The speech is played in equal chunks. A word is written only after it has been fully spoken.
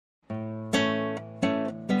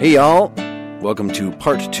Hey y'all, welcome to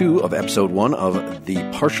part 2 of episode 1 of The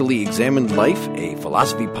Partially Examined Life, a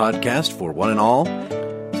philosophy podcast for one and all.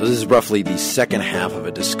 So this is roughly the second half of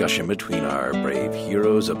a discussion between our brave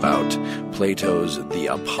heroes about Plato's The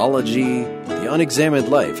Apology, the unexamined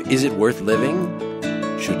life. Is it worth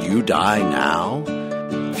living? Should you die now?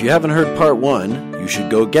 If you haven't heard part 1, you should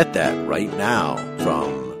go get that right now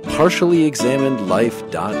from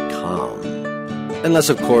partiallyexaminedlife.com. Unless,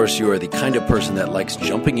 of course, you are the kind of person that likes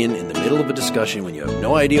jumping in the middle of a discussion when you have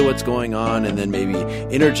no idea what's going on and then maybe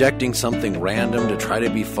interjecting something random to try to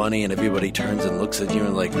be funny and everybody turns and looks at you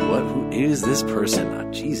and like, what? Who is this person?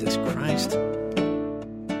 Oh, Jesus Christ.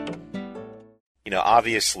 You know,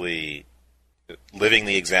 obviously, living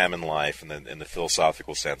the examined life in the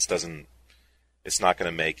philosophical sense it's not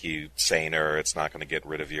going to make you saner. It's not going to get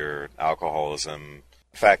rid of your alcoholism.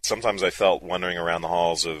 In fact, sometimes I felt wandering around the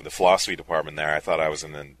halls of the philosophy department there, I thought I was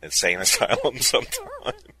in an insane asylum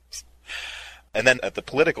sometimes. And then at the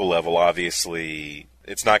political level, obviously,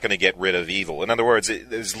 it's not going to get rid of evil. In other words,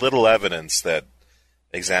 there's little evidence that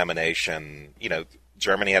examination, you know,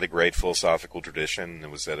 Germany had a great philosophical tradition.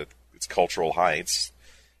 It was at its cultural heights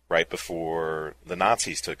right before the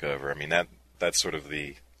Nazis took over. I mean, that's sort of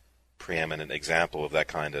the preeminent example of that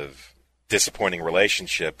kind of disappointing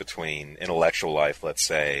relationship between intellectual life, let's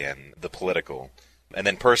say, and the political. And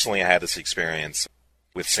then personally, I had this experience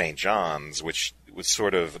with St. John's, which was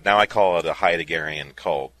sort of, now I call it a Heideggerian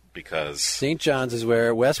cult, because St. John's is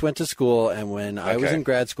where Wes went to school, and when I was in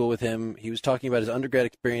grad school with him, he was talking about his undergrad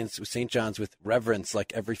experience with St. John's with reverence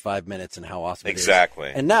like every 5 minutes and how awesome it is. Exactly.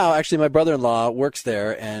 And now, actually, my brother-in-law works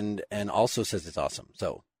there and also says it's awesome.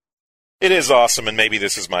 So it is awesome, and maybe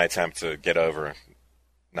this is my attempt to get over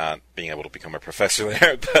not being able to become a professor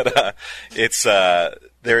there, but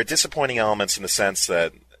there are disappointing elements in the sense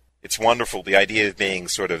that it's wonderful, the idea of being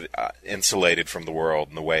sort of insulated from the world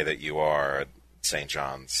in the way that you are at St.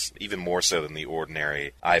 John's, even more so than the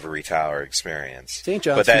ordinary ivory tower experience. St.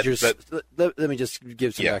 John's features, let me just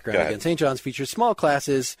give some background again. St. John's features small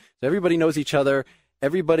classes, so everybody knows each other.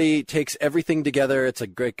 Everybody takes everything together. It's a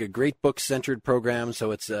great book-centered program,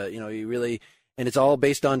 so it's, you really... And it's all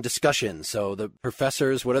based on discussion. So the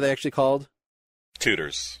professors, what are they actually called?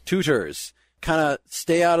 Tutors. Kind of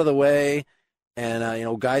stay out of the way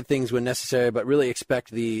and, guide things when necessary, but really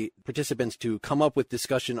expect the participants to come up with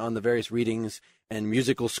discussion on the various readings and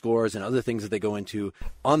musical scores and other things that they go into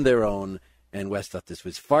on their own. And Wes thought this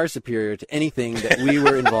was far superior to anything that we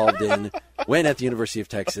were involved in when at the University of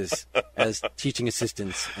Texas as teaching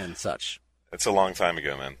assistants and such. That's a long time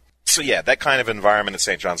ago, man. So yeah, that kind of environment at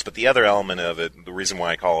St. John's. But the other element of it, the reason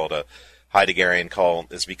why I call it a Heideggerian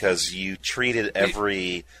cult, is because you treated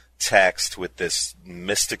every text with this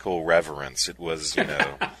mystical reverence. It was, and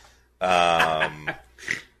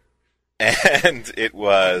it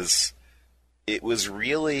was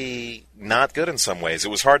really not good in some ways. It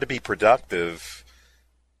was hard to be productive.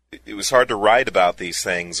 It was hard to write about these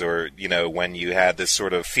things, or, when you had this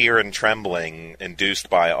sort of fear and trembling induced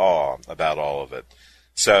by awe about all of it.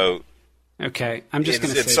 So, okay, I'm just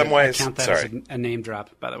going to say I count that as a name drop,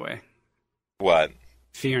 by the way. What?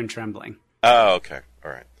 Fear and trembling. Oh, okay,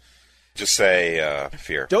 all right. Just say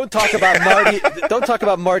fear. Don't talk about Marty. Don't talk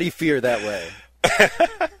about Marty Fear that way.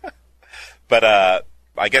 But I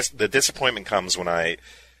guess the disappointment comes when I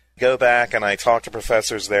go back and I talk to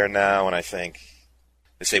professors there now, and I think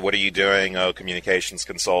they say, "What are you doing?" "Oh, communications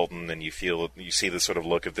consultant," and you see this sort of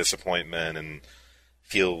look of disappointment and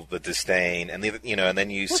feel the disdain, and and then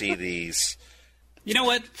you see these. You know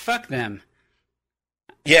what? Fuck them.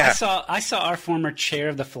 Yeah, I saw our former chair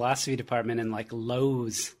of the philosophy department in like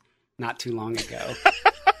Lowe's not too long ago.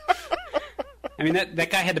 I mean, that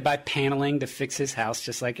guy had to buy paneling to fix his house,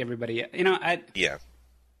 just like everybody. And I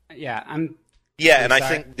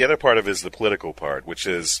think the other part of it is the political part, which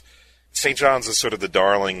is St. John's is sort of the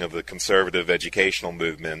darling of the conservative educational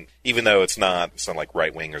movement, even though it's not like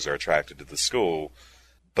right-wingers are attracted to the school.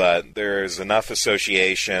 But there's enough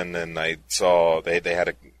association, and I saw they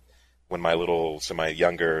had when my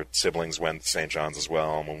younger siblings went to St. John's as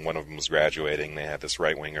well, and when one of them was graduating, they had this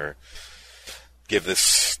right-winger give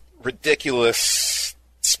this ridiculous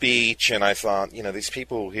speech, and I thought, these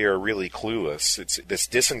people here are really clueless. This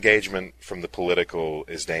disengagement from the political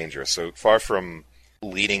is dangerous. So far from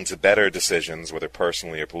leading to better decisions, whether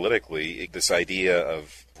personally or politically, this idea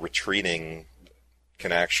of retreating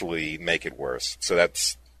can actually make it worse. So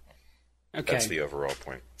that's the overall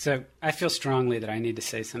point. So I feel strongly that I need to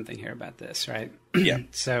say something here about this, right? Yeah.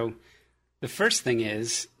 So the first thing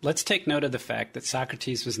is, let's take note of the fact that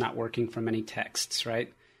Socrates was not working from any texts,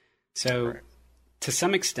 right? So to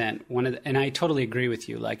some extent, and I totally agree with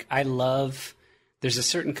you, like I love there's a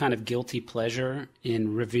certain kind of guilty pleasure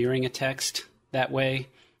in revering a text that way.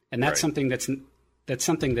 And that's something that's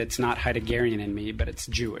not Heideggerian in me, but it's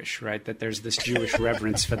Jewish, right? That there's this Jewish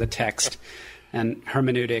reverence for the text and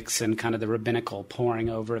hermeneutics and kind of the rabbinical poring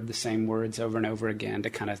over of the same words over and over again to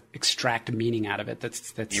kind of extract meaning out of it.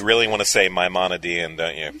 That's You really want to say Maimonidean,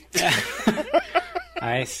 don't you?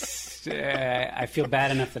 I feel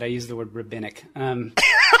bad enough that I use the word rabbinic.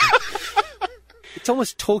 It's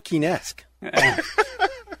almost Tolkien-esque.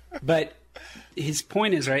 But his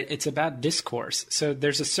point is, right, it's about discourse. So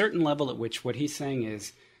there's a certain level at which what he's saying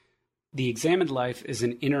is the examined life is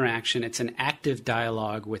an interaction. It's an active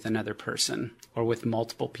dialogue with another person or with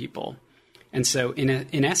multiple people. And so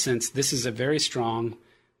in essence, this is a very strong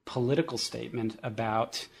political statement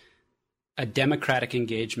about a democratic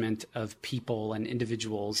engagement of people and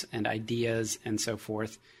individuals and ideas and so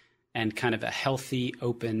forth, and kind of a healthy,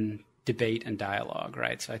 open debate and dialogue,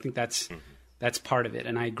 right? So I think that's part of it.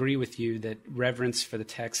 And I agree with you that reverence for the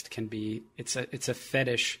text can be, it's a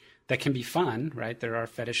fetish that can be fun, right? There are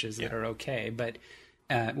fetishes that are okay, but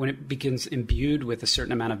when it becomes imbued with a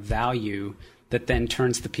certain amount of value that then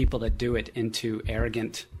turns the people that do it into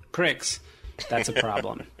arrogant pricks, that's a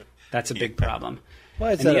problem. That's a big problem.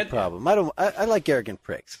 Why is that a problem? I like arrogant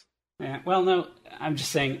pricks. Yeah, well, no, I'm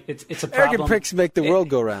just saying it's a problem. Arrogant pricks make the world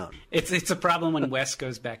go round. It's a problem when Wes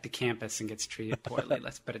goes back to campus and gets treated poorly.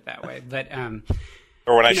 Let's put it that way. But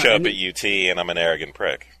or when I show up at UT and I'm an arrogant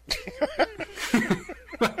prick.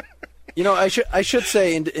 I should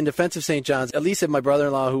say in defense of St. John's, at least at my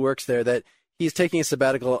brother-in-law who works there, that he's taking a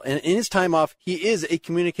sabbatical, and in his time off, he is a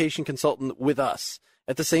communication consultant with us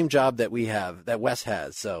at the same job that we have, that Wes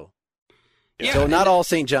has. So not all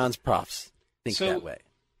St. John's profs think that way.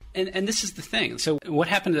 And this is the thing. So what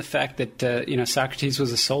happened to the fact that, Socrates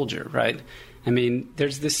was a soldier, right? I mean,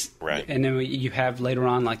 there's this, right. And then you have later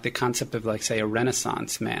on, like the concept of, like, say, a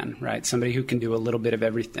Renaissance man, right? Somebody who can do a little bit of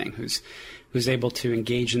everything, who's able to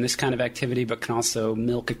engage in this kind of activity, but can also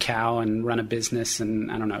milk a cow and run a business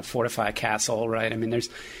and, I don't know, fortify a castle, right? I mean,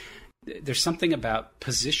 there's something about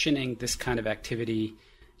positioning this kind of activity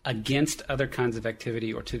against other kinds of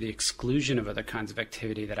activity or to the exclusion of other kinds of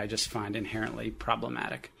activity that I just find inherently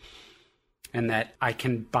problematic. And that I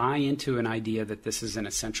can buy into an idea that this is an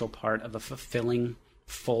essential part of a fulfilling,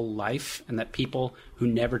 full life, and that people who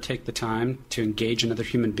never take the time to engage another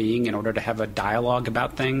human being in order to have a dialogue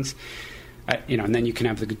about things, and then you can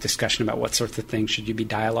have the discussion about what sorts of things should you be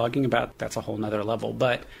dialoguing about. That's a whole nother level.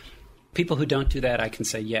 But people who don't do that, I can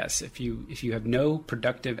say yes. If you have no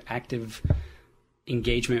productive, active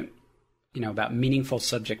engagement, about meaningful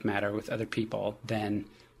subject matter with other people, then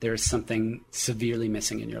there is something severely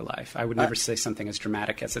missing in your life. I would never say something as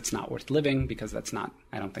dramatic as it's not worth living, because I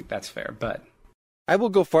don't think that's fair. But I will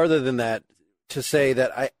go farther than that to say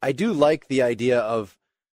that I do like the idea of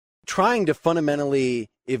trying to fundamentally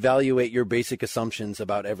evaluate your basic assumptions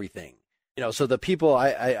about everything. So the people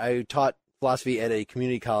I taught philosophy at a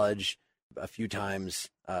community college a few times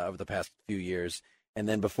over the past few years. And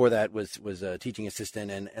then before that was a teaching assistant,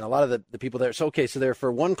 and a lot of the people there. So they're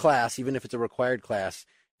for one class, even if it's a required class,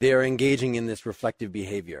 they are engaging in this reflective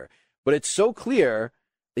behavior. But it's so clear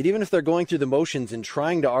that even if they're going through the motions and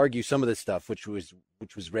trying to argue some of this stuff, which was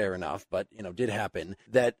rare enough, but did happen,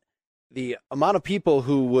 that the amount of people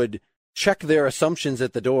who would check their assumptions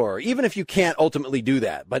at the door, even if you can't ultimately do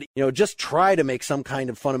that, but just try to make some kind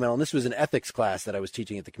of fundamental. And this was an ethics class that I was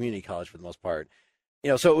teaching at the community college for the most part.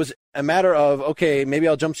 So it was a matter of, okay, maybe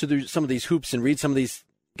I'll jump through some of these hoops and read some of these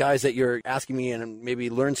guys that you're asking me and maybe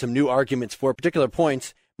learn some new arguments for particular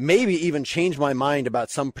points, maybe even change my mind about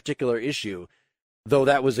some particular issue, though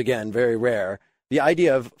that was, again, very rare. The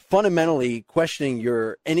idea of fundamentally questioning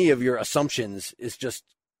any of your assumptions is just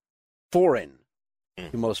foreign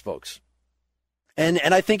to most folks. And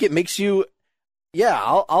I think it makes you,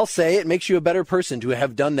 I'll say it makes you a better person to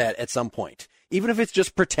have done that at some point. Even if it's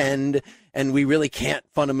just pretend and we really can't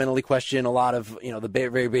fundamentally question a lot of, the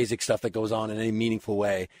very basic stuff that goes on in any meaningful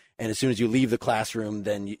way. And as soon as you leave the classroom,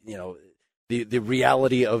 then, the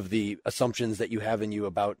reality of the assumptions that you have in you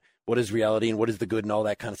about what is reality and what is the good and all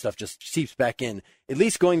that kind of stuff just seeps back in. At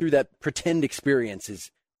least going through that pretend experience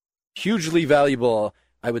is hugely valuable,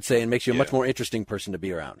 I would say, and makes you a much more interesting person to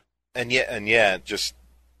be around. And just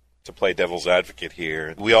to play devil's advocate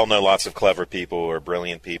here, we all know lots of clever people or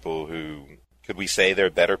brilliant people who, could we say they're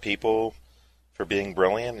better people for being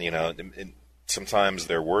brilliant? Sometimes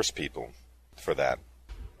they're worse people for that.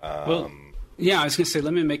 I was going to say,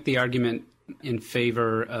 let me make the argument in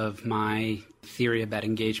favor of my theory about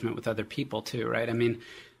engagement with other people too, right? I mean,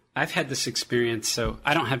 I've had this experience, so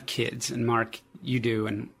I don't have kids, and Mark, you do,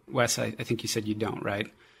 and Wes, I think you said you don't,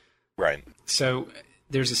 right? Right. So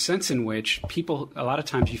there's a sense in which a lot of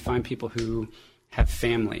times you find people who have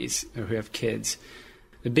families or who have kids.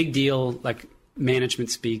 The big deal, like management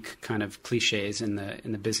speak kind of cliches in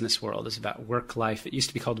the business world, is about work-life. It used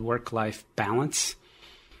to be called work-life balance.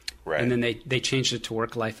 Right. And then they changed it to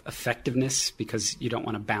work-life effectiveness, because you don't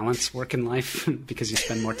want to balance work and life because you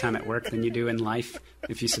spend more time at work than you do in life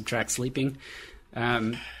if you subtract sleeping.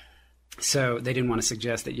 So they didn't want to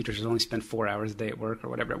suggest that you just only spend 4 hours a day at work or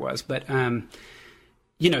whatever it was. But,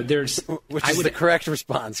 there's... Which is the correct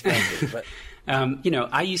response, frankly. But.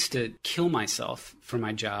 I used to kill myself for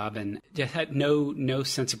my job and just had no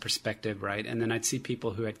sense of perspective, right? And then I'd see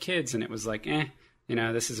people who had kids and it was like,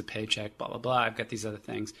 this is a paycheck, blah, blah, blah. I've got these other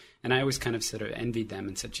things. And I always kind of sort of envied them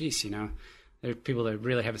and said, geez, there are people that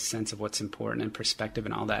really have a sense of what's important and perspective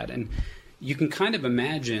and all that. And you can kind of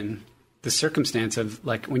imagine the circumstance of,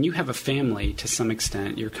 like, when you have a family, to some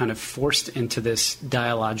extent, you're kind of forced into this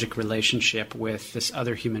dialogic relationship with this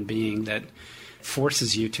other human being that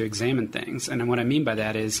forces you to examine things. And what I mean by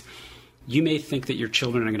that is, you may think that your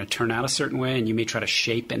children are going to turn out a certain way, and you may try to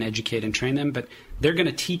shape and educate and train them, but they're going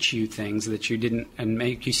to teach you things that you didn't, and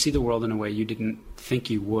make you see the world in a way you didn't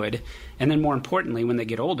think you would. And then more importantly, when they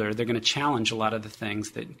get older, they're going to challenge a lot of the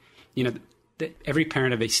things that, that every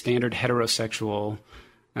parent of a standard heterosexual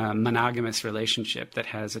monogamous relationship that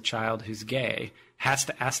has a child who's gay has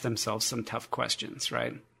to ask themselves some tough questions,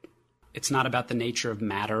 right? It's not about the nature of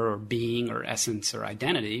matter or being or essence or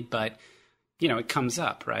identity, but it comes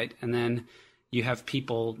up, right? And then you have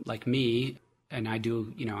people like me, and I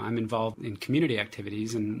do, I'm involved in community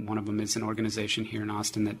activities, and one of them is an organization here in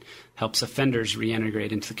Austin that helps offenders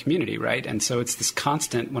reintegrate into the community, right? And so it's this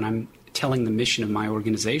constant, when I'm telling the mission of my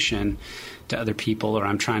organization to other people, or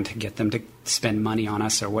I'm trying to get them to spend money on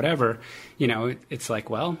us or whatever, it's like,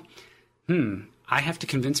 well, I have to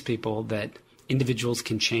convince people that individuals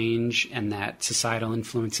can change and that societal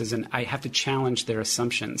influences, and I have to challenge their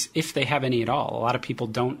assumptions, if they have any at all. A lot of people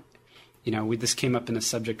don't, this came up in a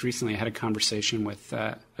subject recently. I had a conversation with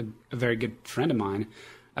a very good friend of mine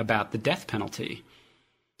about the death penalty.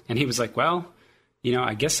 And he was like, well,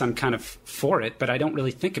 I guess I'm kind of for it, but I don't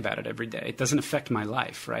really think about it every day. It doesn't affect my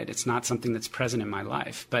life, right? It's not something that's present in my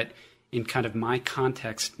life. But in kind of my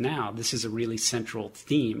context now, this is a really central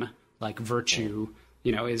theme, like virtue,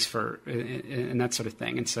 is for, and that sort of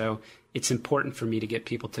thing. And so it's important for me to get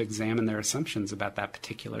people to examine their assumptions about that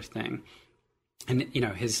particular thing. And,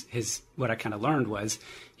 his what I kind of learned was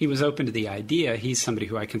he was open to the idea. He's somebody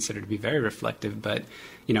who I consider to be very reflective, but,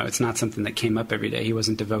 it's not something that came up every day. He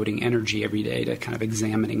wasn't devoting energy every day to kind of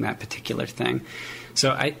examining that particular thing.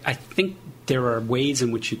 So I think there are ways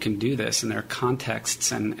in which you can do this, and there are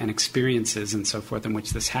contexts and experiences and so forth in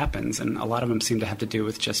which this happens. And a lot of them seem to have to do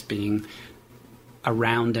with just being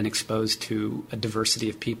around and exposed to a diversity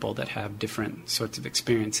of people that have different sorts of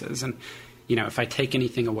experiences. And, if I take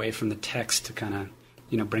anything away from the text to kind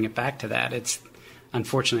of, bring it back to that,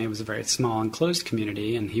 unfortunately, it was a very small and closed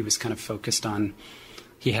community, and he was kind of focused on,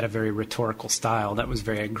 he had a very rhetorical style that was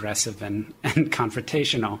very aggressive and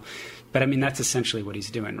confrontational. But I mean, that's essentially what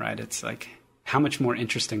he's doing, right? It's like, how much more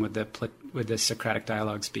interesting would the Socratic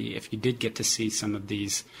dialogues be if you did get to see some of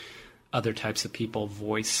these other types of people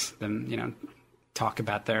voice them, talk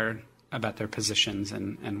about their positions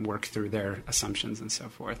and work through their assumptions and so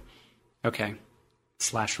forth. Okay.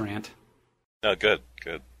 /rant. No, good.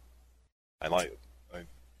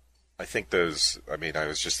 I think those, I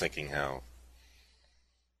was just thinking how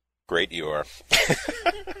great you are.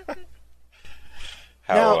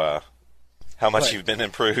 How much you've been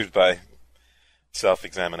improved by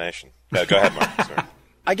self-examination. No, go ahead, Mark. Sorry.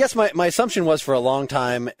 I guess my assumption was for a long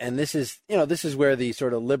time, and this is where the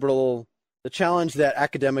sort of the challenge that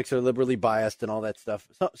academics are liberally biased and all that stuff.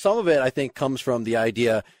 Some of it, I think, comes from the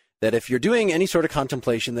idea that if you're doing any sort of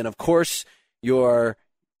contemplation, then of course you're,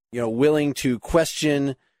 willing to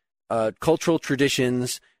question cultural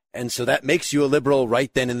traditions, and so that makes you a liberal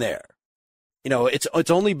right then and there.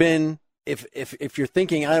 It's only been if you're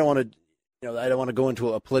thinking, I don't want to go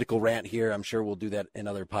into a political rant here. I'm sure we'll do that in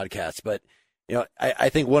other podcasts, but I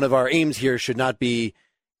think one of our aims here should not be,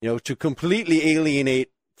 to completely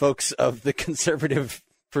alienate folks of the conservative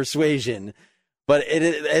persuasion. But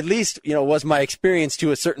it at least, was my experience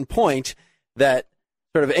to a certain point that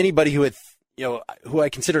sort of anybody who I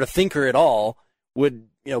considered a thinker at all would,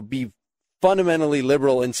 be fundamentally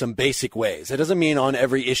liberal in some basic ways. It doesn't mean on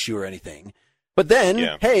every issue or anything. But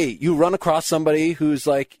then, hey, you run across somebody who's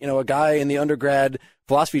like, a guy in the undergrad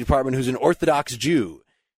philosophy department who's an Orthodox Jew,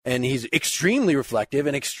 and he's extremely reflective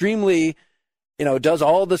and extremely, does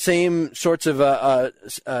all the same sorts of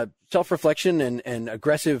self-reflection and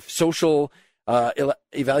aggressive social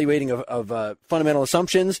evaluating of fundamental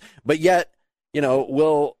assumptions, but yet,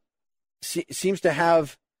 seems to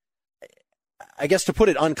have, I guess to put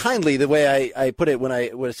it unkindly, the way I put it when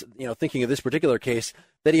I was, thinking of this particular case,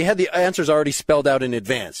 that he had the answers already spelled out in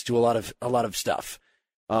advance to a lot of stuff.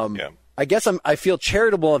 I guess I feel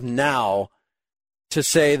charitable of now to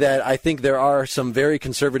say that I think there are some very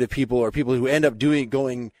conservative people or people who end up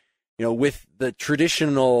going, with the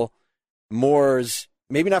traditional mores,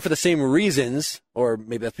 maybe not for the same reasons, or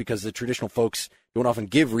maybe that's because the traditional folks don't often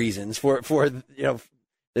give reasons for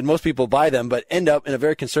that most people buy them, but end up in a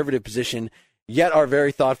very conservative position, yet are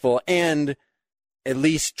very thoughtful and at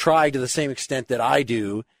least try to the same extent that I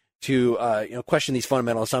do to question these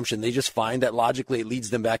fundamental assumptions. They just find that logically it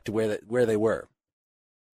leads them back to where they were.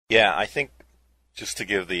 Yeah, I think just to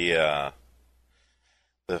give the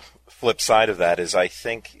flip side of that is I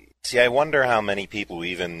wonder how many people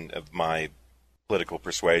even of my political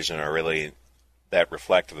persuasion are really that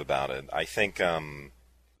reflective about it. I think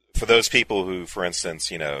for those people who, for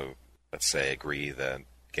instance, let's say agree that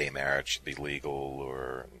gay marriage should be legal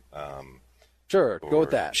or sure, go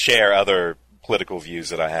with that. Share other political views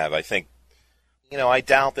that I have. I think, I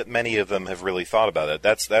doubt that many of them have really thought about it.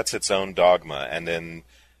 That's its own dogma. And then,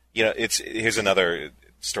 here's another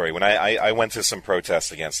story. When I went to some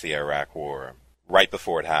protests against the Iraq War right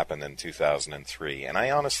before it happened in 2003, and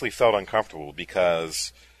I honestly felt uncomfortable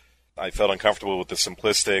because I felt uncomfortable with the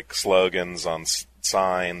simplistic slogans on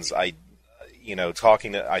signs. I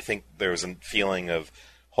think there was a feeling of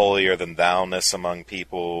holier than thou-ness among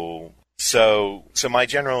people. So my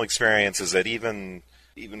general experience is that even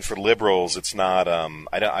for liberals, it's not.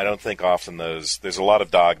 I don't think often there's a lot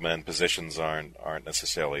of dogma and positions aren't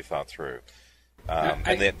necessarily thought through.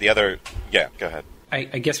 And the other, yeah, go ahead. I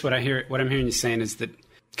guess what I'm hearing you saying is that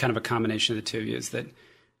kind of a combination of the two of you is that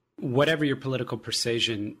whatever your political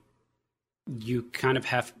persuasion, you kind of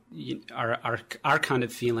have our kind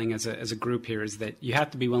of feeling as a group here is that you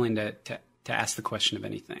have to be willing to ask the question of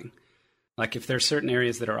anything. Like if there are certain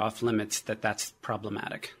areas that are off limits, that's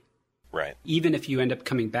problematic. Right. Even if you end up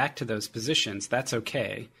coming back to those positions, that's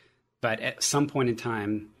okay. But at some point in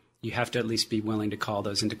time, you have to at least be willing to call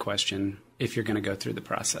those into question if you're going to go through the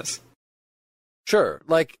process. Sure.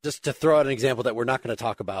 Like, just to throw out an example that we're not going to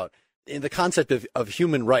talk about, in the concept of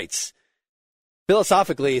human rights,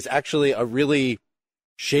 philosophically is actually a really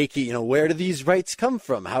shaky, where do these rights come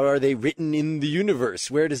from? How are they written in the universe?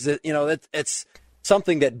 Where does it, it's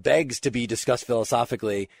something that begs to be discussed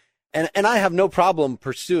philosophically. And I have no problem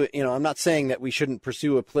pursuing, I'm not saying that we shouldn't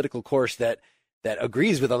pursue a political course that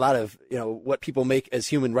agrees with a lot of, what people make as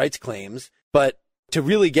human rights claims, but to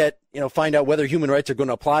really find out whether human rights are going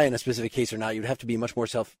to apply in a specific case or not, you'd have to be much more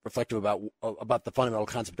self-reflective about the fundamental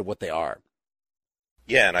concept of what they are.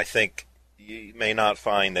 Yeah, and I think you may not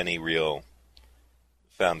find any real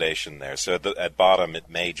foundation there. So at bottom, it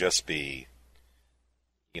may just be,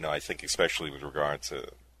 I think especially with regard to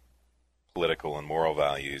political and moral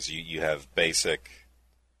values, you have basic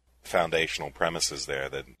foundational premises there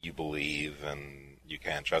that you believe and you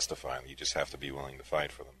can't justify them. You just have to be willing to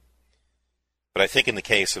fight for them. But I think in the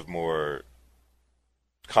case of more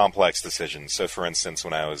complex decisions, so for instance,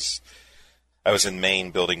 when I was in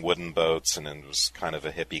Maine building wooden boats, and it was kind of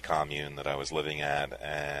a hippie commune that I was living at,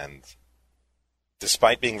 and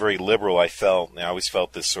despite being very liberal, I always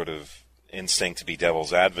felt this sort of instinct to be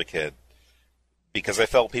devil's advocate, because I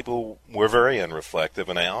felt people were very unreflective,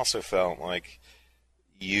 and I also felt like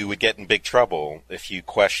you would get in big trouble if you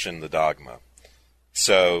questioned the dogma.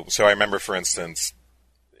 So I remember, for instance,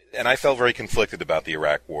 and I felt very conflicted about the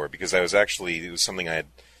Iraq War, because it was something I had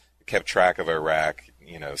kept track of Iraq,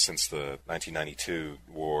 since the 1992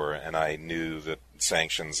 war, and I knew that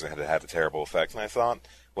sanctions had had a terrible effect, and I thought,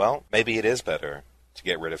 well, maybe it is better to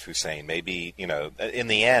get rid of Hussein. Maybe, in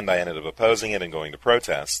the end, I ended up opposing it and going to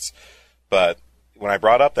protests, but when I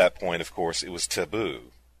brought up that point, of course, it was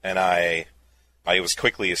taboo, and I was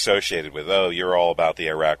quickly associated with, you're all about the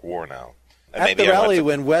Iraq War now. And at the rally,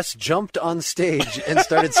 when Wes jumped on stage and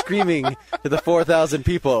started screaming to the 4,000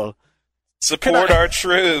 people, "Support our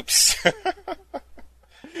troops!"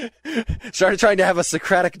 Started trying to have a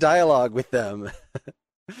Socratic dialogue with them.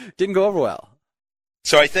 Didn't go over well.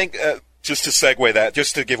 So I think, just to segue that,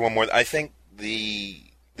 just to give one more, I think the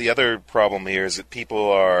other problem here is that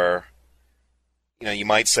people are, you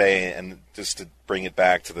might say, and just to bring it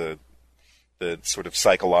back to the sort of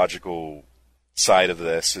psychological side of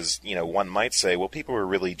this is, one might say, well, people are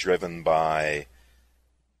really driven by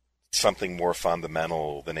something more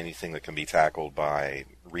fundamental than anything that can be tackled by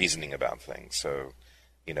reasoning about things. So,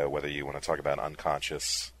 whether you want to talk about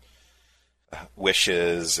unconscious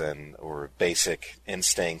wishes or basic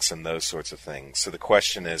instincts and those sorts of things. So the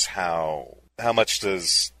question is how much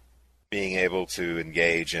does being able to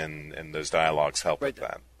engage in those dialogues help with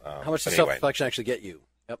that? How much does self-reflection actually get you?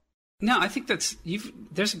 Yep. No, I think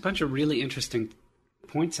there's a bunch of really interesting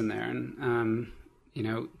points in there, and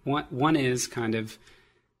one is kind of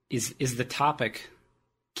is the topic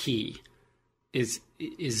key? Is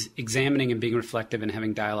examining and being reflective and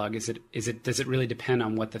having dialogue, does it really depend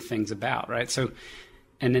on what the thing's about, right? So,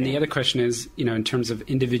 and then the other question is, in terms of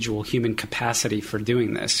individual human capacity for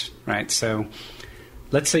doing this, right? So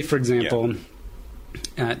let's say, for example,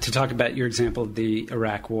 to talk about your example of the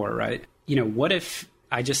Iraq war, right? What if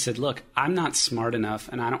I just said, look, I'm not smart enough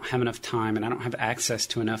and I don't have enough time and I don't have access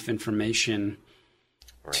to enough information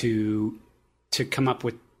to come up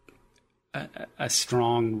with a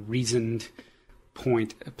strong, reasoned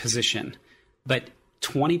position, but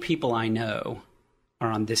 20 people I know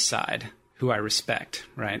are on this side who I respect,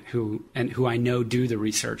 right? Who I know do the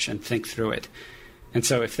research and think through it. And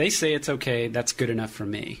so if they say it's okay, that's good enough for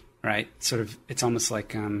me, right? Sort of, it's almost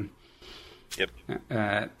like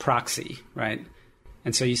proxy, right?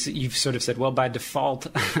 And so you've sort of said, well, by default,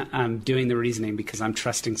 I'm doing the reasoning because I'm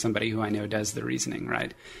trusting somebody who I know does the reasoning,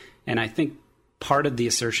 right? And I think part of the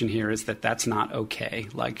assertion here is that that's not okay.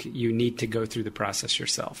 Like, you need to go through the process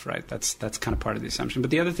yourself, right? That's kind of part of the assumption. But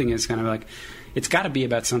the other thing is kind of like, it's got to be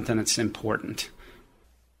about something that's important.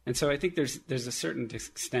 And so I think there's a certain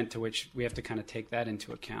extent to which we have to kind of take that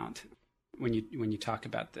into account when you talk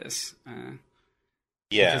about this.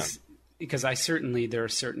 Because there are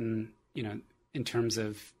certain, in terms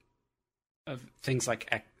of things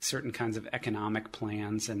like certain kinds of economic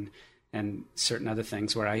plans and certain other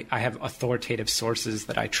things where I have authoritative sources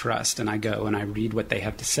that I trust, and I go and I read what they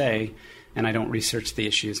have to say, and I don't research the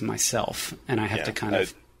issues myself, and I have to kind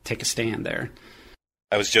of take a stand there.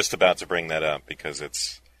 I was just about to bring that up because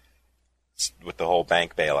it's with the whole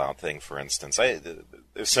bank bailout thing, for instance.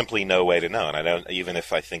 There's simply no way to know, and I don't. Even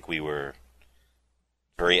if I think we were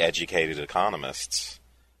very educated economists,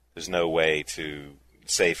 there's no way to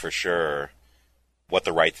say for sure what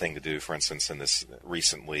the right thing to do, for instance, in this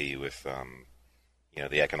recently with,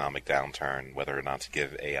 the economic downturn, whether or not to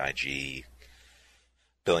give AIG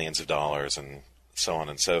billions of dollars and so on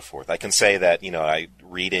and so forth. I can say that,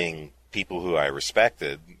 reading people who I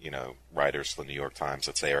respected, writers for the New York Times,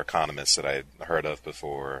 let's say, or economists that I heard of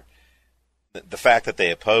before, the fact that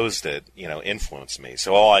they opposed it, influenced me.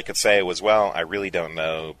 So all I could say was, well, I really don't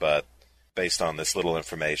know, but based on this little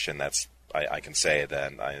information, I can say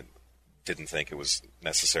that I didn't think it was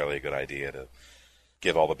necessarily a good idea to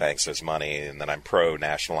give all the banks this money, and then I'm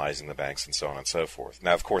pro-nationalizing the banks and so on and so forth.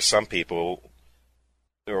 Now, of course, some people,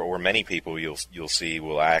 or many people, you'll see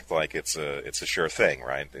will act like it's a sure thing,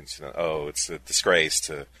 right? It's a disgrace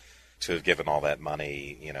to have given all that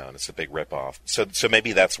money, and it's a big ripoff. So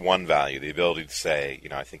maybe that's one value, the ability to say,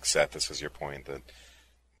 I think, Seth, this is your point, that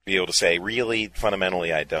be able to say, really,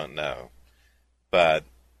 fundamentally, I don't know. But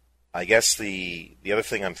I guess the other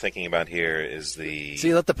thing I'm thinking about here is So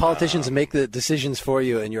you let the politicians make the decisions for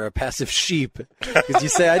you, and you're a passive sheep because you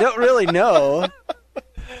say, I don't really know.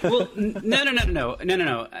 Well,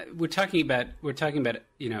 no. We're talking about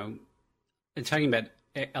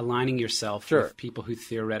aligning yourself with people who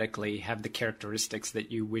theoretically have the characteristics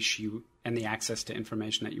that you wish and the access to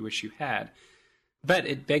information that you wish you had. But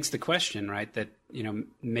it begs the question, right, that,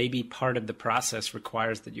 maybe part of the process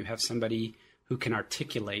requires that you have somebody who can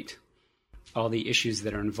articulate all the issues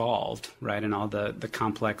that are involved, right, and all the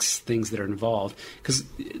complex things that are involved. Because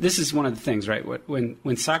this is one of the things, right,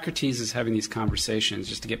 when Socrates is having these conversations,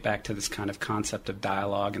 just to get back to this kind of concept of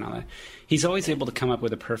dialogue and all that, he's always able to come up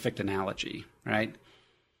with a perfect analogy, right?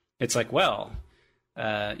 It's like, well,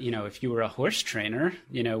 if you were a horse trainer,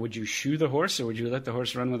 would you shoe the horse or would you let the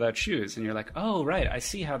horse run without shoes? And you're like, oh, right, I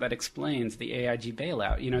see how that explains the AIG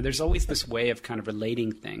bailout. There's always this way of kind of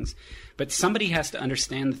relating things. But somebody has to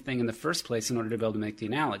understand the thing in the first place in order to be able to make the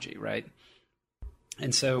analogy, right?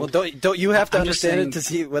 And so... Well, don't you have to understand it to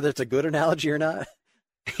see whether it's a good analogy or not?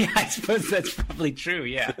 Yeah, I suppose that's probably true,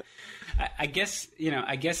 yeah. I guess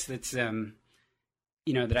that's...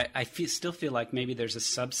 that I still feel like maybe there's a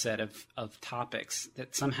subset of topics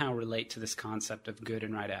that somehow relate to this concept of good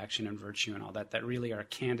and right action and virtue and all that really are a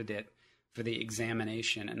candidate for the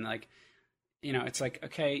examination. And it's like,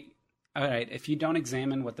 okay, all right, if you don't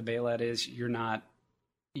examine what the bailout is, you're not,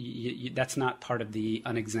 that's not part of the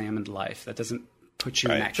unexamined life. That doesn't put you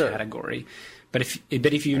in that category. But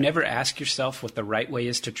if you never ask yourself what the right way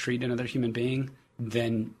is to treat another human being,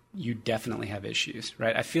 then you definitely have issues,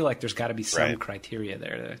 right? I feel like there's got to be some criteria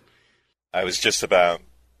there. I was just about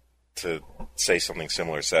to say something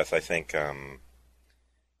similar, Seth. I think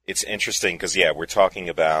it's interesting because, we're talking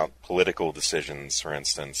about political decisions, for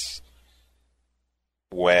instance.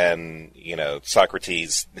 When,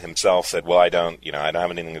 Socrates himself said, well, I don't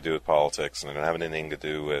have anything to do with politics, and I don't have anything to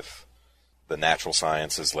do with the natural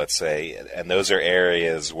sciences, let's say. And those are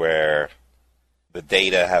areas where the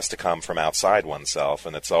data has to come from outside oneself,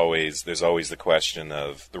 and there's always the question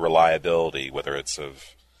of the reliability, whether it's of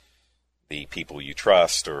the people you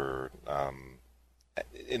trust or,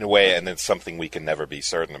 in a way, and it's something we can never be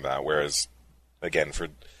certain about. Whereas, again, for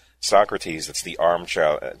Socrates, it's the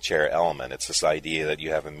armchair element. It's this idea that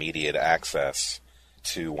you have immediate access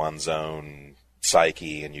to one's own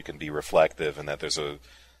psyche, and you can be reflective, and that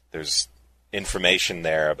there's information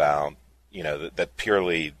there about, that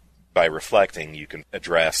purely by reflecting you can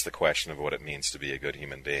address the question of what it means to be a good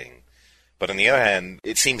human being. But on the other hand,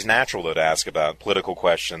 it seems natural, though, to ask about political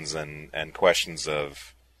questions and questions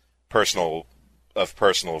of personal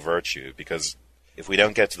virtue, because if we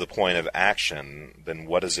don't get to the point of action, then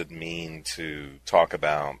what does it mean to talk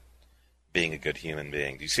about being a good human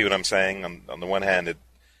being? Do you see what I'm saying? On the one hand,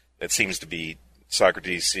 it seems to be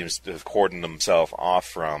Socrates seems to have cordoned himself off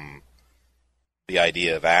from the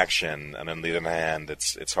idea of action, and on the other hand,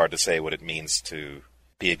 it's hard to say what it means to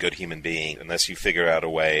be a good human being unless you figure out a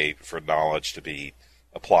way for knowledge to be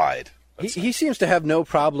applied. He seems to have no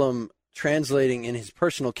problem translating in his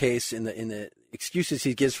personal case, in the excuses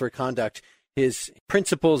he gives for conduct, his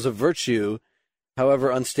principles of virtue,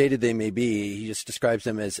 however unstated they may be. He just describes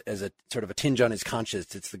them as a sort of a tinge on his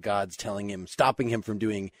conscience. It's the gods telling him, stopping him from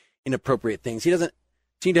doing inappropriate things. He doesn't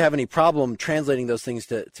seem to have any problem translating those things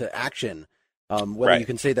to action. Whether you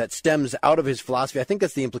can say that stems out of his philosophy, I think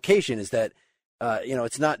that's the implication, is that,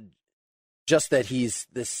 it's not just that he's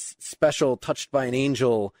this special, touched by an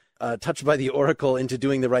angel, touched by the oracle into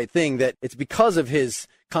doing the right thing, that it's because of his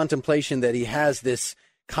contemplation that he has this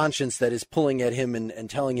conscience that is pulling at him and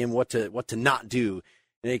telling him what to not do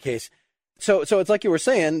in any case. So it's like you were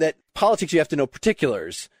saying, that politics you have to know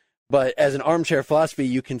particulars, but as an armchair philosophy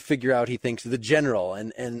you can figure out, he thinks, the general.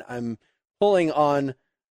 And I'm pulling on,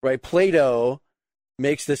 Plato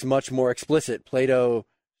makes this much more explicit. Plato,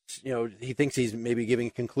 he thinks he's maybe giving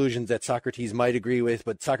conclusions that Socrates might agree with,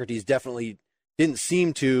 but Socrates definitely didn't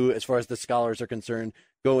seem to, as far as the scholars are concerned,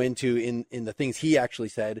 go into in the things he actually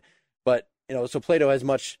said. But so Plato has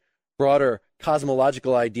much broader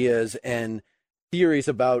cosmological ideas and theories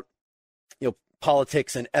about,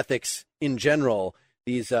 politics and ethics in general.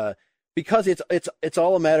 These because it's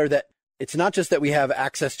all a matter that it's not just that we have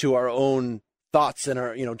access to our own thoughts and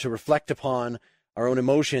our, to reflect upon our own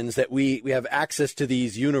emotions, that we have access to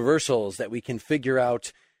these universals that we can figure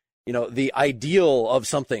out, the ideal of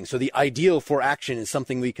something. So the ideal for action is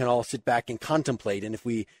something we can all sit back and contemplate. And if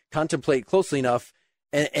we contemplate closely enough,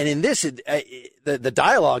 and in this, the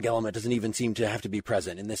dialogue element doesn't even seem to have to be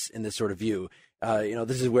present in this sort of view.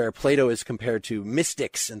 This is where Plato is compared to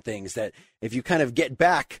mystics and things, that if you kind of get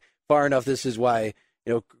back far enough, this is why,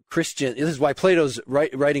 this is why Plato's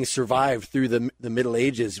writings survived through the Middle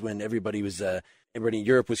Ages, when everybody in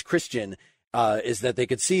Europe was Christian, is that they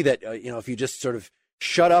could see that, if you just sort of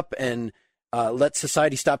shut up and let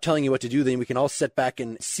society stop telling you what to do, then we can all sit back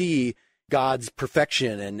and see God's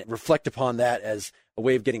perfection and reflect upon that as a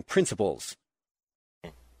way of getting principles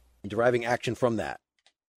and deriving action from that.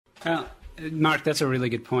 Well, Mark, that's a really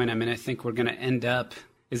good point. I mean, I think we're going to end up,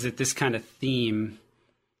 is that this kind of theme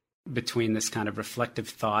between this kind of reflective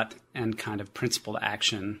thought and kind of principled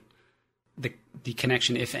action, the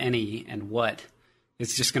connection, if any, and what,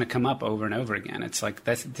 is just going to come up over and over again. It's like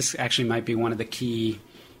this actually might be one of the key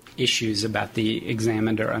issues about the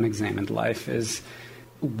examined or unexamined life, is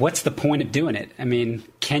what's the point of doing it? I mean,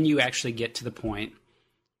 can you actually get to the point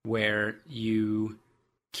where you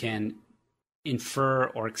can infer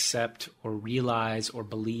or accept or realize or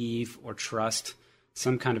believe or trust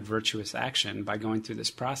some kind of virtuous action by going through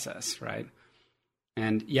this process, right?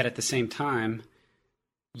 And yet at the same time,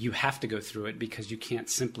 you have to go through it, because you can't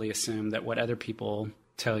simply assume that what other people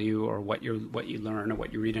tell you, or what you learn, or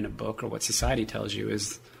what you read in a book, or what society tells you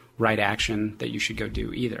is right action that you should go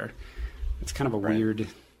do either. It's kind of a weird...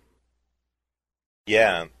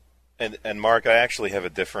 Yeah. And Mark, I actually have a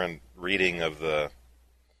different reading of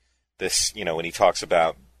this, when he talks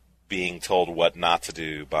about being told what not to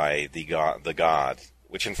do by the god,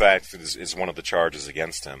 which in fact is one of the charges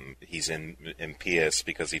against him. He's impious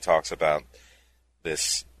because he talks about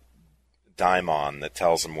this daimon that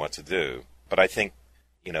tells him what to do. But I think,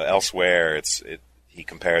 elsewhere he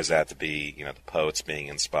compares that to be, the poets being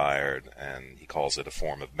inspired, and he calls it a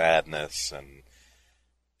form of madness. And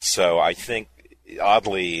so I think,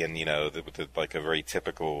 oddly, and, with like a very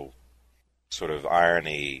typical sort of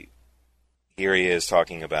irony. Here he is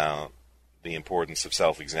talking about the importance of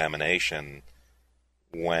self-examination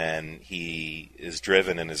when he is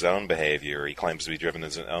driven in his own behavior. He claims to be driven in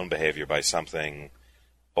his own behavior by something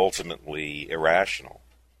ultimately irrational,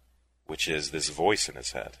 which is this voice in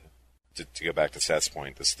his head. To go back to Seth's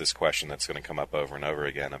point, this question that's going to come up over and over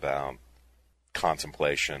again about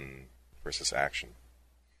contemplation versus action.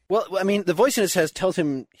 Well, I mean, the voice in his head tells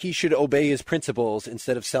him he should obey his principles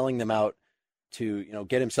instead of selling them out to,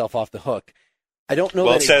 get himself off the hook. I don't know.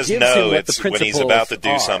 Well, that it says gives no. him what the When he's about to do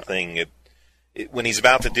are. something, when he's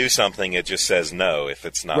about to do something, it just says no if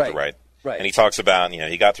it's not the right. Right. And he talks about,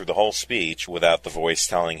 he got through the whole speech without the voice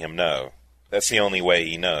telling him no. That's the only way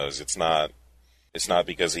he knows. It's not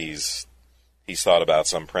because he's thought about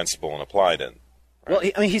some principle and applied it.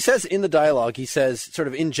 Right? Well, he says in the dialogue, he says sort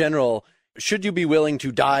of in general, should you be willing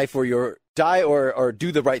to die or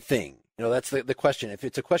do the right thing? That's the question. If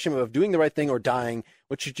it's a question of doing the right thing or dying,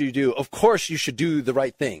 what should you do? Of course, you should do the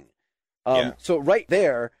right thing. So right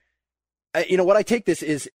there, what I take this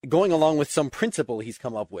is going along with some principle he's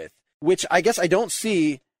come up with, which I guess I don't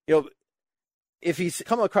see, if he's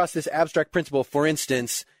come across this abstract principle, for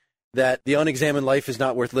instance, that the unexamined life is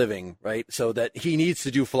not worth living, right? So that he needs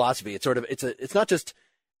to do philosophy. It's not just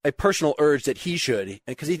a personal urge that he should,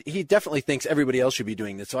 because he definitely thinks everybody else should be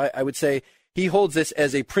doing this. So I would say he holds this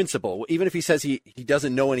as a principle. Even if he says he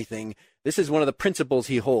doesn't know anything, this is one of the principles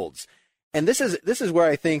he holds. And this is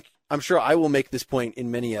where I'm sure I will make this point in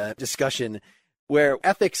many a discussion, where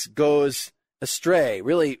ethics goes astray,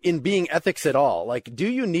 really, in being ethics at all. Like, do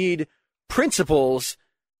you need principles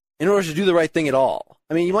in order to do the right thing at all?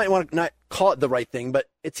 I mean, you might want to not call it the right thing, but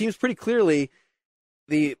it seems pretty clearly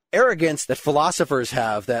the arrogance that philosophers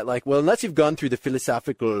have that, like, well, unless you've gone through the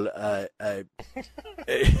philosophical, I'm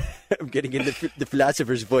getting into the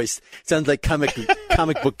philosopher's voice. Sounds like comic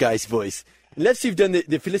book guy's voice. Unless you've done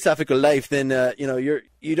the philosophical life, then,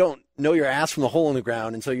 you don't know your ass from the hole in the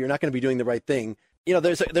ground, and so you're not going to be doing the right thing.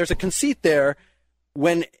 There's a conceit there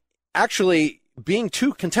when actually being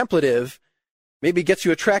too contemplative maybe gets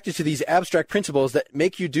you attracted to these abstract principles that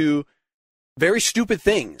make you do very stupid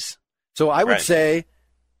things. So I would say,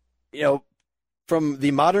 from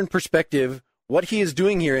the modern perspective, what he is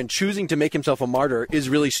doing here in choosing to make himself a martyr is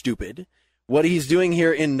really stupid. What he's doing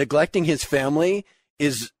here in neglecting his family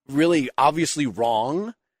is really obviously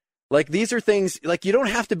wrong. Like, these are things, like, you don't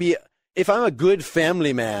have to be, if I'm a good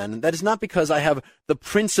family man, that is not because I have the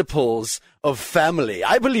principles of family.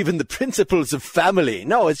 I believe in the principles of family.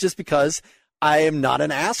 No, it's just because I am not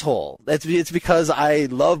an asshole. It's because I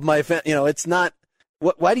love my family. It's not,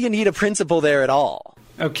 why do you need a principle there at all?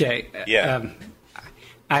 Okay. Yeah.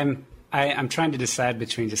 I'm trying to decide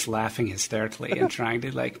between just laughing hysterically and trying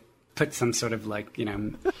to put some sort of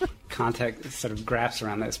context sort of graphs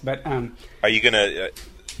around this. But are you gonna?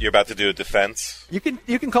 You're about to do a defense? You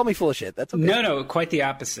can call me full of shit. That's okay. No, quite the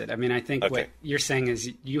opposite. I mean, I think what you're saying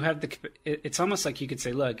is you have it's almost like you could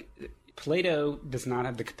say, look, Plato does not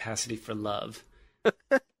have the capacity for love,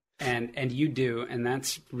 and you do, and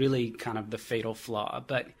that's really kind of the fatal flaw.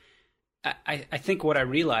 But I think what I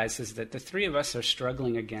realize is that the three of us are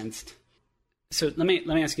struggling against. So let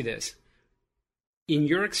me ask you this: in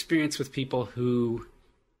your experience with people who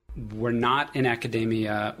were not in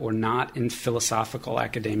academia or not in philosophical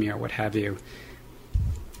academia or what have you,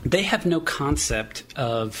 they have no concept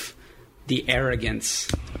of the arrogance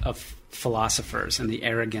of philosophers and the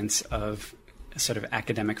arrogance of sort of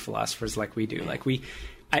academic philosophers like we do.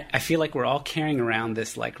 I feel like we're all carrying around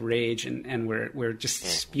this rage and we're just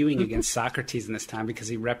spewing against Socrates in this time because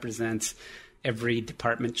he represents every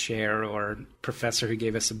department chair or professor who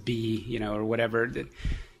gave us a B, or whatever,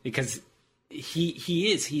 because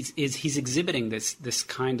he's exhibiting this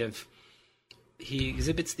kind of, he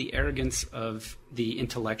exhibits the arrogance of the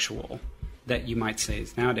intellectual that you might say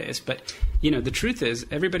is nowadays. But, the truth is,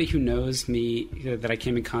 everybody who knows me, that I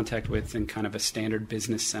came in contact with in kind of a standard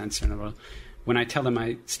business sense, when I tell them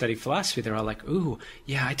I study philosophy, they're all like, ooh,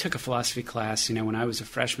 yeah, I took a philosophy class, when I was a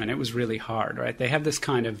freshman. It was really hard, right? They have this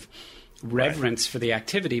kind of reverence for the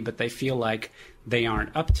activity, but they feel like they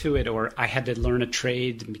aren't up to it, or I had to learn a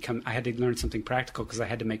trade and I had to learn something practical because I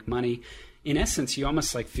had to make money. In essence, you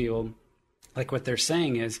almost feel like what they're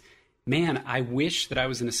saying is, man, I wish that I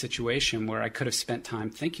was in a situation where I could have spent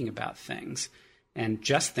time thinking about things and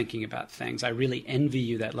just thinking about things. I really envy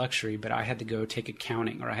you that luxury, but I had to go take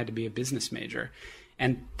accounting or I had to be a business major.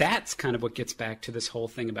 And that's kind of what gets back to this whole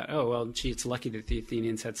thing about, oh, well, gee, it's lucky that the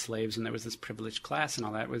Athenians had slaves and there was this privileged class and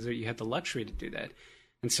all that, was that you had the luxury to do that.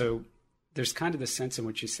 And so there's kind of the sense in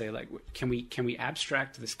which you say, like, can we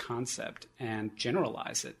abstract this concept and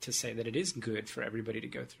generalize it to say that it is good for everybody to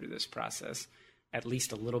go through this process, at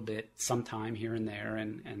least a little bit, sometime here and there,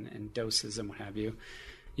 and doses and what have you,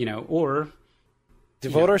 or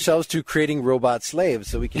devote ourselves to creating robot slaves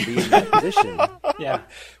so we can be in that position. Yeah.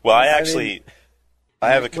 Well, I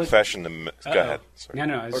have a confession to go ahead. Sorry.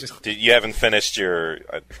 No, I was just. You haven't finished your.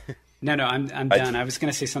 No, I'm done. I was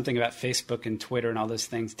going to say something about Facebook and Twitter and all those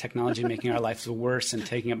things. Technology making our lives worse and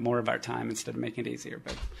taking up more of our time instead of making it easier.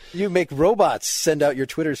 But you make robots send out your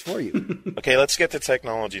Twitters for you. Okay, let's get to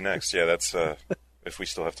technology next. Yeah, that's if we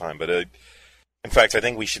still have time. But in fact, I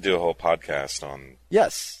think we should do a whole podcast on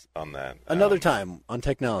that another time on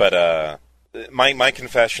technology. But my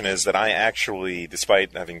confession is that I actually,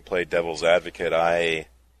 despite having played devil's advocate,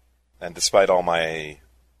 and despite all my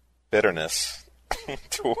bitterness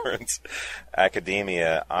towards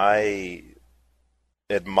academia, I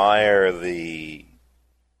admire I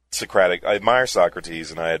admire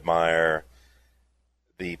Socrates, and I admire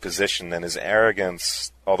the position and his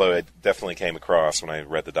arrogance, although it definitely came across when I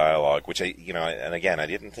read the dialogue, which and again, I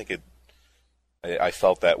didn't think it, I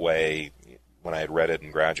felt that way when I had read it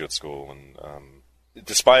in graduate school, and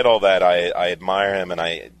despite all that, I admire him, and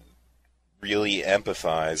I really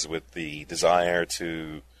empathize with the desire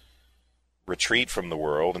to retreat from the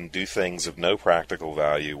world and do things of no practical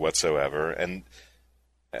value whatsoever, and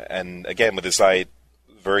again with this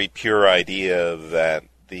very pure idea that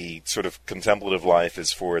the sort of contemplative life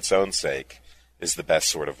is for its own sake, is the best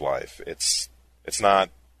sort of life. It's not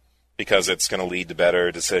because it's going to lead to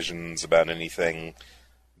better decisions about anything,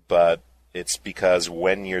 but it's because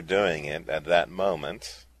when you're doing it at that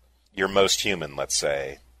moment, you're most human, let's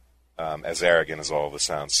say, as arrogant as all of this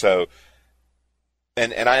sounds. So.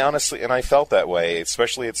 And I felt that way,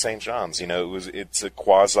 especially at St. John's. It's a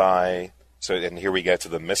quasi. So, and here we get to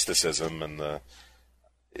the mysticism, and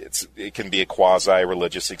it can be a quasi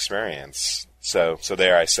religious experience. So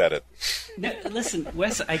there, I said it. No, listen,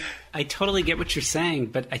 Wes, I totally get what you're saying,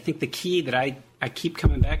 but I think the key that I keep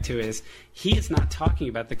coming back to is he is not talking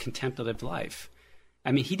about the contemplative life.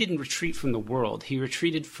 I mean, he didn't retreat from the world; he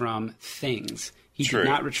retreated from things. He did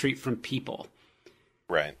not retreat from people.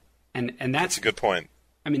 Right. And that's a good point.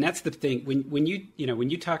 I mean, that's the thing. When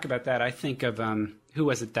you talk about that, I think of who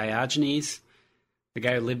was it? Diogenes, the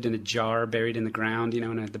guy who lived in a jar buried in the ground,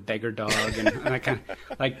 and had the beggar dog, and I kind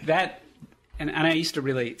of like that. And I used to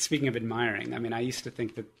really, speaking of admiring, I mean, I used to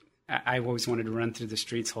think that I always wanted to run through the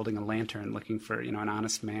streets holding a lantern, looking for an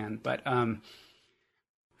honest man. But well,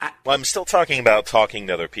 I'm still talking about talking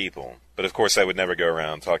to other people, but of course, I would never go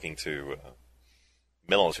around talking to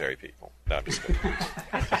military people. No, I'm just kidding.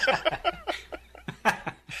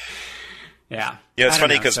 Yeah. Yeah, it's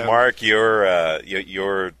funny because Mark,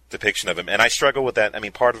 your depiction of him, and I struggle with that. I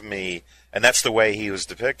mean, part of me, and that's the way he was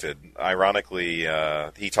depicted. Ironically,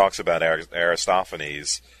 he talks about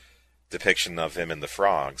Aristophanes' depiction of him in The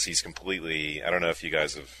Frogs. He's completely, I don't know if you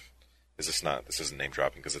guys have, this isn't name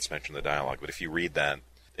dropping because it's mentioned in the dialogue, but if you read that,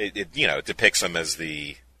 it depicts him as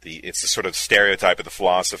it's the sort of stereotype of the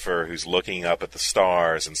philosopher who's looking up at the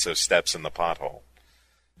stars and so steps in the pothole.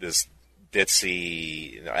 This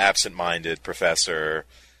ditzy, absent-minded professor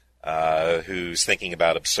who's thinking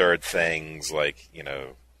about absurd things like,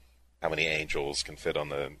 how many angels can fit on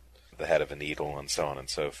the head of a needle and so on and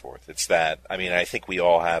so forth. It's that, I mean, I think we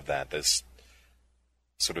all have that, this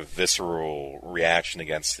sort of visceral reaction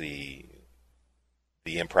against the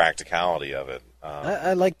impracticality of it.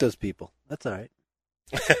 I like those people. That's all right.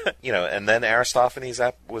 And then Aristophanes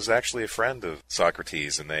was actually a friend of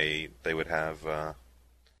Socrates, and they would have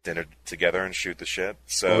dinner together and shoot the shit.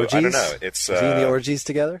 So orgies? I don't know. It's is he in the orgies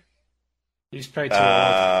together? He's probably too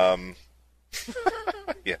old.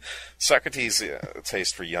 Yeah, Socrates a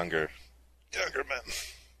taste for younger men.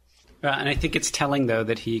 And I think it's telling though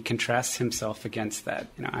that he contrasts himself against that.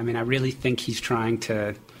 I mean, I really think he's trying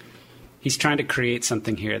to create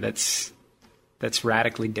something here that's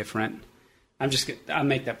radically different. I'll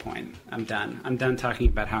make that point. I'm done talking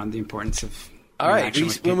about the importance of. All right.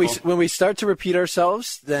 When we start to repeat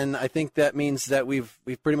ourselves, then I think that means that we've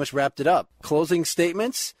pretty much wrapped it up. Closing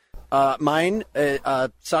statements. Mine,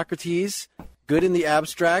 Socrates, good in the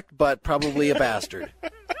abstract, but probably a bastard.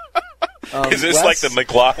 Is this Wes? like the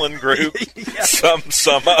McLaughlin group? Yeah.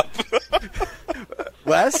 Sum up.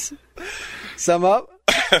 Wes, sum up.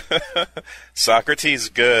 Socrates,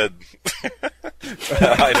 good.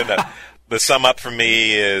 I don't know. The sum up for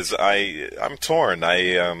me is I'm torn.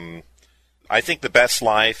 I think the best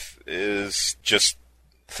life is just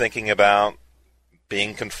thinking about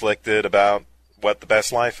being conflicted about what the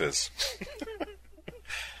best life is.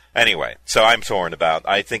 Anyway, so I'm torn about.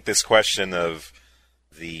 I think this question of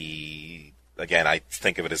again, I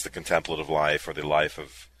think of it as the contemplative life or the life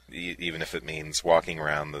of, even if it means walking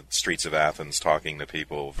around the streets of Athens talking to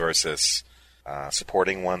people versus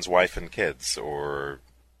supporting one's wife and kids, or,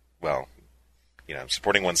 well,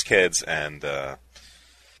 supporting one's kids and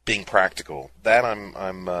being practical. That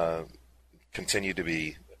I'm continue to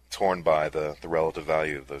be torn by the relative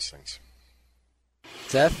value of those things.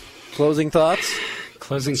 Seth, closing thoughts?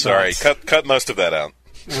 Sorry, cut most of that out.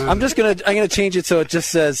 I'm gonna change it so it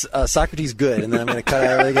just says Socrates good, and then I'm gonna cut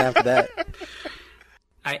out everything after that.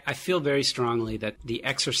 I feel very strongly that the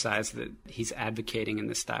exercise that he's advocating in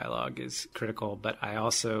this dialogue is critical, but I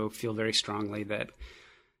also feel very strongly that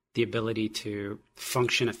the ability to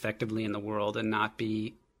function effectively in the world and not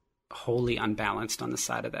be wholly unbalanced on the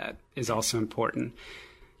side of that is also important.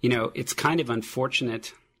 It's kind of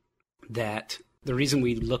unfortunate that the reason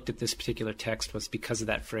we looked at this particular text was because of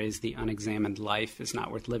that phrase, the unexamined life is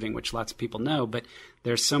not worth living, which lots of people know, but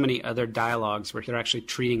there's so many other dialogues where they're actually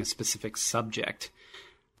treating a specific subject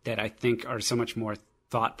that I think are so much more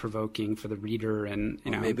thought-provoking for the reader. And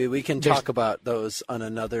maybe we can talk about those on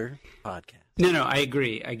another podcast. No, I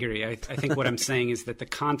agree. I think what I'm saying is that the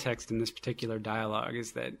context in this particular dialogue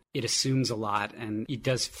is that it assumes a lot, and it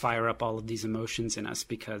does fire up all of these emotions in us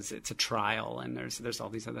because it's a trial and there's all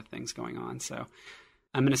these other things going on. So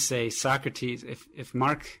I'm going to say Socrates, if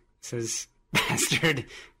Mark says bastard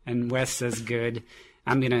and Wes says good,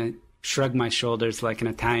 I'm going to shrug my shoulders like an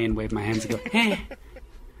Italian, wave my hands and go,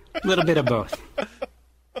 a little bit of both.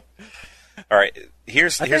 All right,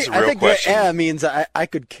 here's a real question. I think means I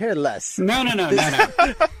could care less. No.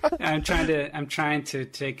 I'm trying to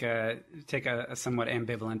take a somewhat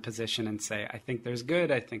ambivalent position and say I think there's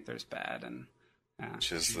good, I think there's bad, and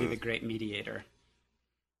be the great mediator.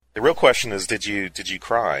 The real question is, did you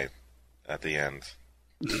cry at the end?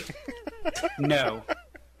 No.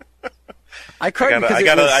 I cried.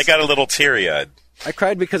 I got a little teary-eyed. I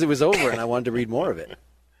cried because it was over and I wanted to read more of it.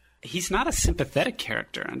 He's not a sympathetic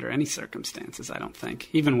character under any circumstances, I don't think.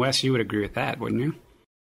 Even Wes, you would agree with that, wouldn't you?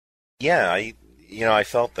 Yeah, I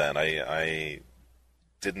felt that. I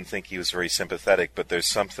didn't think he was very sympathetic, but there's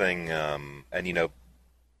something, and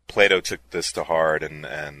Plato took this to heart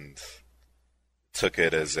and took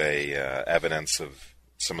it as a evidence of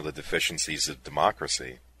some of the deficiencies of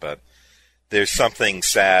democracy. But there's something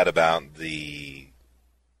sad about the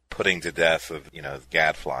putting to death of the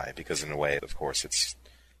gadfly, because in a way, of course, it's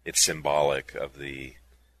symbolic of the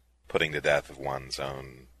putting to death of one's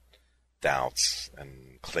own doubts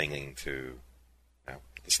and clinging to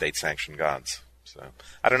the state-sanctioned gods. So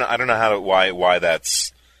I don't know why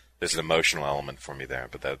there's an emotional element for me there,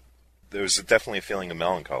 but that there's definitely a feeling of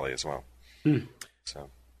melancholy as well. So.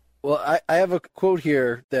 Well, I have a quote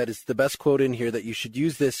here that is the best quote in here that you should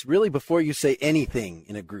use this really before you say anything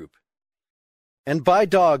in a group. And by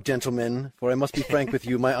dog, gentlemen, for I must be frank with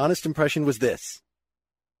you, my honest impression was this.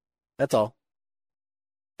 That's all.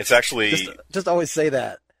 It's actually... Just always say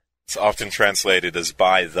that. It's often translated as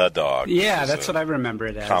by the dog. Yeah, that's what I remember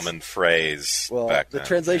it as. Common phrase. Well, back the then.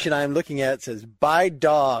 translation I'm looking at says by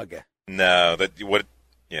dog. No,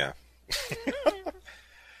 yeah.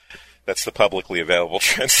 That's the publicly available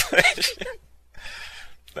translation.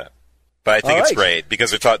 No. But I think it's great because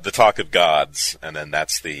they're the talk of gods, and then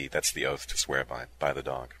that's the oath to swear by the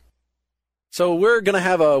dog. So we're going to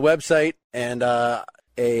have a website and a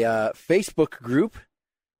Facebook group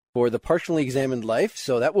for the Partially Examined Life.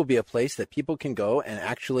 So that will be a place that people can go and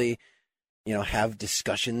actually, have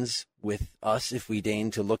discussions with us if we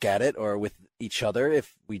deign to look at it, or with each other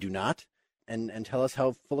if we do not, and tell us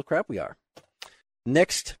how full of crap we are.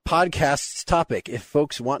 Next podcast's topic, if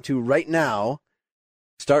folks want to right now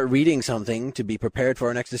start reading something to be prepared for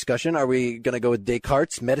our next discussion, are we going to go with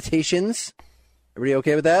Descartes' Meditations? Everybody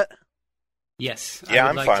okay with that? Yes. Yeah,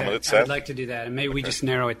 I'm fine with it, Seth. I'd like to do that, and maybe we just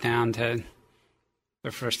narrow it down to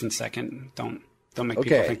the first and second. Don't make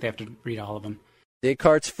people think they have to read all of them.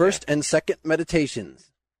 Descartes' first and second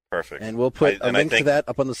Meditations. Perfect. And we'll put a link to that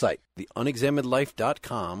up on the site,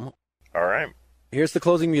 theunexaminedlife.com. All right. Here's the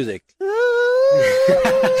closing music.